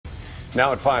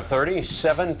Now at 5:30,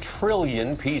 7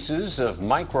 trillion pieces of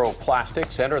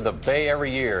microplastics enter the Bay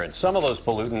every year, and some of those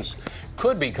pollutants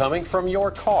could be coming from your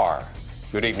car.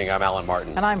 Good evening, I'm Alan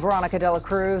Martin. And I'm Veronica Dela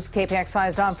Cruz. KPIX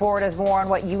 5's Don Ford has more on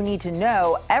what you need to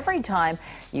know every time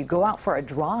you go out for a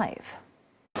drive.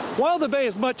 While the Bay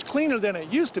is much cleaner than it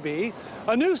used to be,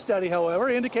 a new study, however,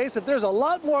 indicates that there's a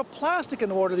lot more plastic in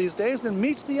the water these days than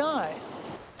meets the eye.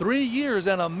 3 years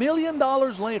and $1 million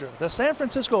later, the San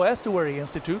Francisco Estuary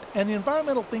Institute and the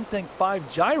environmental think tank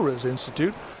 5 Gyres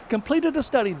Institute completed a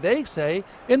study they say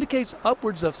indicates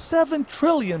upwards of 7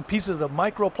 trillion pieces of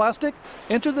microplastic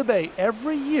enter the Bay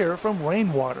every year from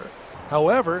rainwater.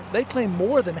 However, they claim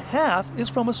more than half is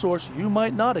from a source you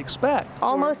might not expect.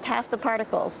 Almost half the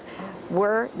particles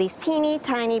were these teeny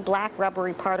tiny black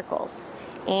rubbery particles.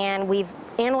 And we've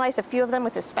analyzed a few of them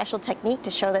with a special technique to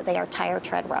show that they are tire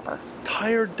tread rubber.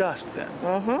 Tire dust, then?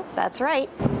 That's right.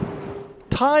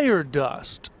 Tire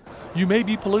dust. You may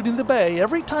be polluting the Bay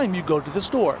every time you go to the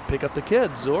store, pick up the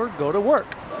kids, or go to work.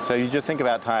 So you just think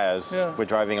about tires. Yeah. We're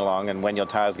driving along, and when your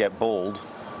tires get bald,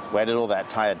 where did all that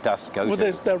tire dust go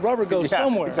to? That rubber goes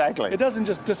somewhere. Exactly. It doesn't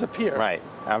just disappear. Right.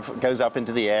 It goes up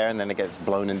into the air, and then it gets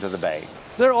blown into the Bay.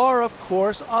 There are, of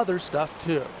course, other stuff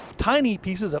too. Tiny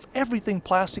pieces of everything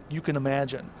plastic you can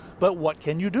imagine. But what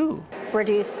can you do?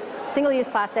 Reduce single-use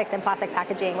plastics and plastic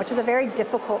packaging, which is a very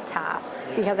difficult task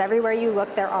because everywhere you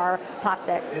look there are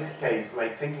plastics. In this case,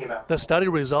 like thinking about The study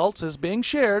results is being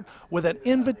shared with an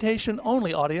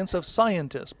invitation-only audience of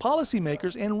scientists,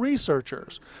 policymakers, and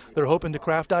researchers. They're hoping to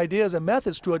craft ideas and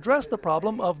methods to address the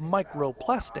problem of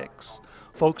microplastics.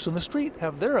 Folks on the street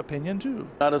have their opinion too.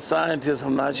 Not a scientist,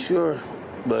 I'm not sure,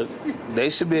 but they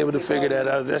should be able to figure that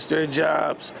out. That's their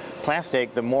jobs.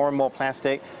 plastic, the more and more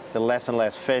plastic, the less and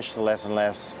less fish, the less and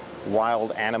less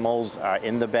wild animals are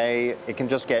in the Bay. It can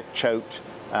just get choked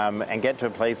and get to a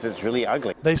place that's really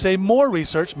ugly. They say more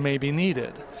research may be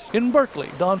needed. In Berkeley,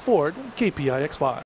 Don Ford, KPIX 5.